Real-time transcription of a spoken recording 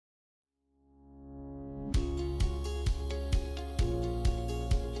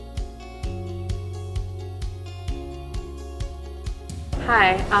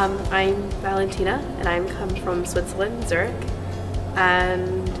Hi, I'm Valentina and I'm come from Switzerland, Zurich,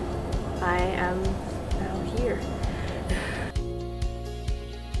 and I am now here.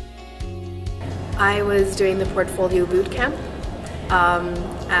 I was doing the portfolio boot camp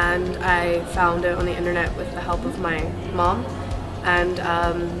and I found it on the internet with the help of my mom, and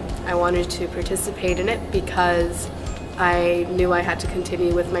I wanted to participate in it because I knew I had to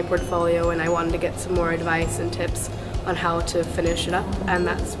continue with my portfolio and I wanted to get some more advice and tips on how to finish it up, and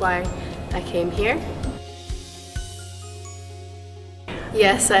that's why I came here.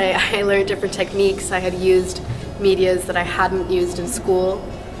 Yes, I learned different techniques. I had used medias that I hadn't used in school,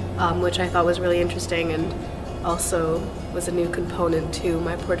 which I thought was really interesting and also was a new component to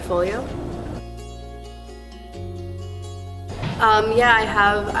my portfolio. Yeah,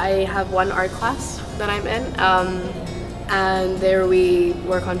 I have one art class that I'm in, and there we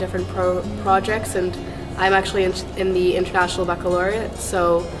work on different projects, and I'm actually in the International Baccalaureate,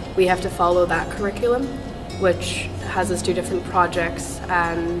 so we have to follow that curriculum, which has us do different projects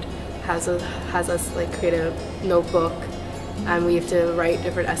and has us like create a notebook, and we have to write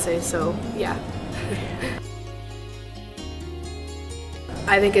different essays, so yeah.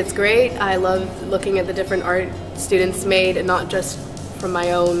 I think it's great. I love looking at the different art students made, and not just from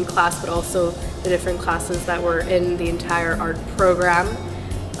my own class, but also the different classes that were in the entire art program.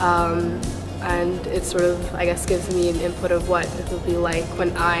 And it sort of, I guess, gives me an input of what it will be like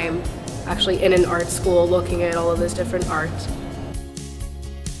when I'm actually in an art school looking at all of this different art.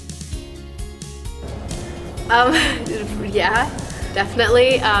 Yeah,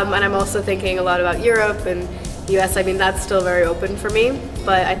 definitely. And I'm also thinking a lot about Europe and the US. I mean, that's still very open for me,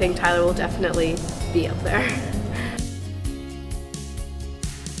 but I think Tyler will definitely be up there.